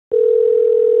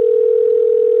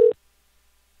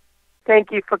Thank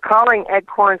you for calling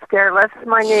Acorn Stairlifts.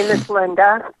 My name is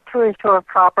Linda. To ensure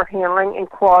proper handling and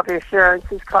quality assurance,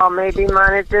 this call may be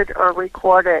monitored or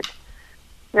recorded.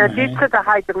 Now, due to the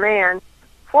high demand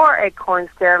for Acorn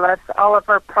Stairlifts, all of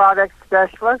our product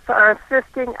specialists are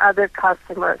assisting other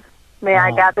customers. May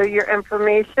I gather your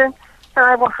information, and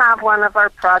I will have one of our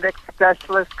product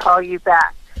specialists call you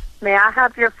back. May I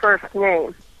have your first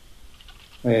name?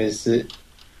 Where is it?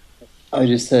 I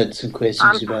just had some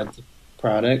questions about the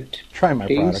product. Try my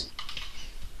product.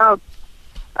 Oh,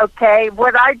 okay.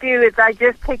 What I do is I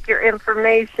just take your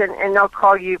information, and they'll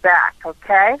call you back,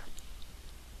 okay?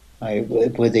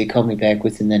 Would they call me back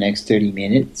within the next 30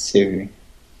 minutes, or?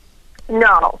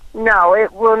 No,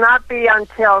 it will not be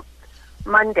until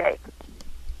Monday.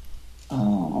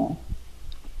 Oh.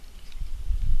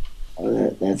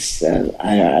 Well, that's,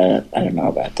 I don't know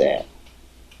about that.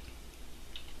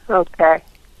 Okay.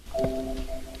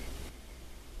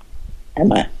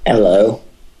 Hello?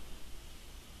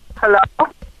 Hello?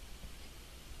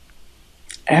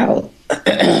 Al,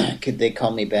 could they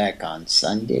call me back on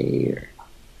Sunday, or?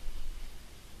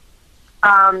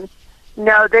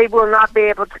 No, they will not be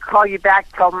able to call you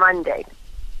back till Monday.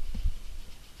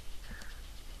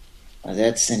 Well,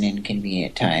 that's an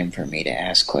inconvenient time for me to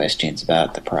ask questions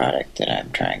about the product that I'm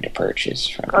trying to purchase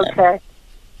from them.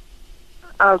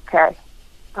 Okay.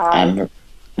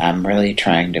 I'm really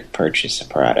trying to purchase a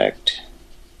product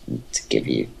to give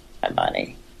you my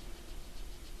money.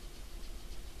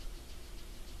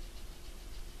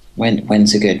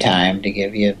 When's a good time to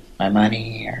give you my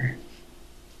money, or?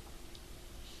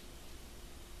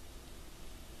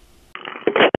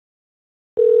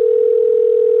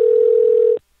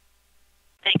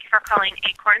 Thank you for calling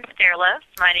Acorn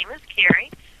Stairlifts. My name is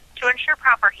Carrie. To ensure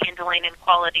proper handling and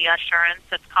quality assurance,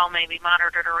 this call may be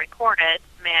monitored or recorded.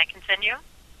 May I continue?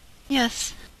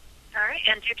 Yes. All right.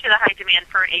 And due to the high demand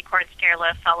for Acorn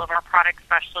Stairlifts, all of our product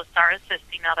specialists are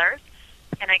assisting others.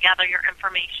 Can I gather your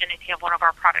information and have one of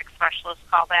our product specialists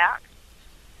call back?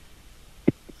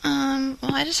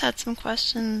 Well, I just had some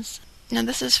questions. Now,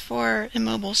 this is for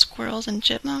immobile squirrels and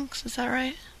chipmunks, is that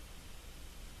right?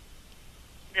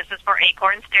 This is for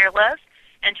Acorn Stairlifts.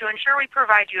 And to ensure we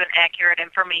provide you an accurate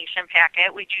information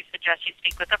packet, we do suggest you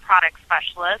speak with a product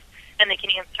specialist, and they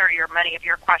can answer many of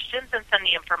your questions and send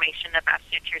the information that best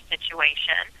suits your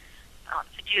situation.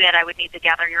 To do that, I would need to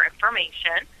gather your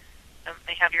information.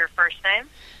 May I have your first name?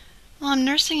 Well, I'm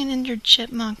nursing an injured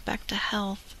chipmunk back to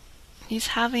health. He's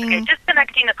having... Okay,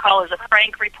 disconnecting the call is a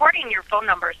Frank. Reporting your phone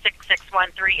number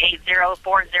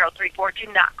 661-380-4034.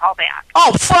 Do not call back.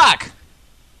 Oh, fuck!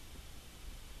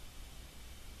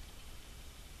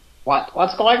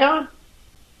 What's going on?